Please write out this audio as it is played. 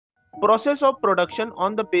process of production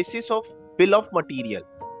on the basis of bill of material.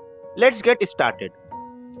 Let's get started.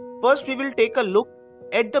 First, we will take a look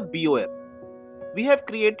at the BOM. We have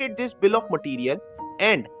created this bill of material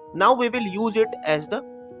and now we will use it as the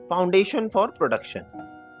foundation for production.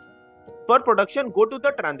 For production, go to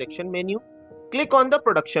the transaction menu, click on the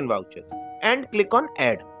production voucher and click on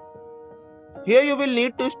add. Here you will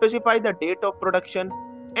need to specify the date of production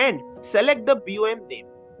and select the BOM name.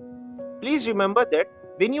 Please remember that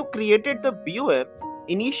when you created the BOM,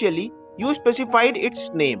 initially you specified its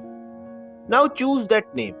name. Now choose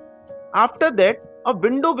that name. After that, a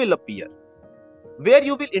window will appear where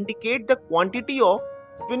you will indicate the quantity of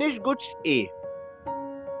finished goods A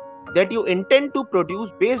that you intend to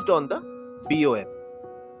produce based on the BOM.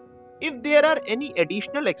 If there are any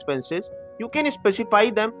additional expenses, you can specify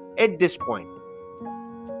them at this point.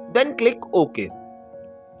 Then click OK.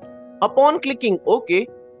 Upon clicking OK,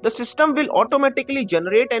 the system will automatically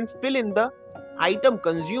generate and fill in the item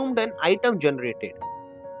consumed and item generated,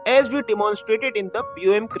 as we demonstrated in the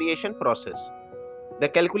BOM creation process. The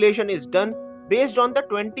calculation is done based on the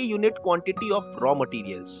 20 unit quantity of raw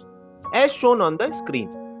materials, as shown on the screen.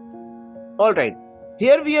 Alright,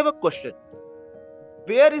 here we have a question.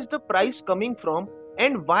 Where is the price coming from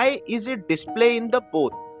and why is it displayed in the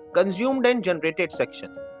both consumed and generated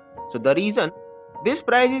section? So the reason this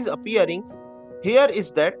price is appearing here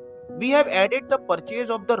is that we have added the purchase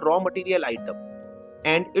of the raw material item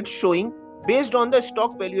and it's showing based on the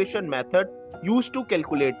stock valuation method used to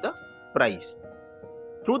calculate the price.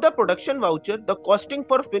 Through the production voucher, the costing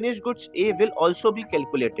for finished goods A will also be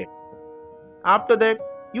calculated. After that,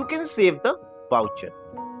 you can save the voucher.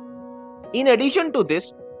 In addition to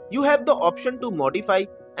this, you have the option to modify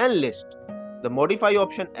and list. The modify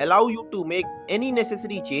option allows you to make any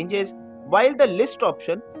necessary changes, while the list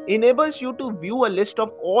option enables you to view a list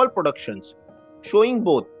of all productions, showing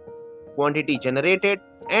both quantity generated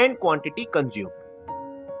and quantity consumed.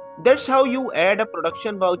 That's how you add a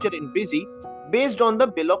production voucher in Busy based on the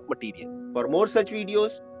bill of material. For more such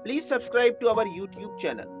videos, please subscribe to our YouTube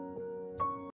channel.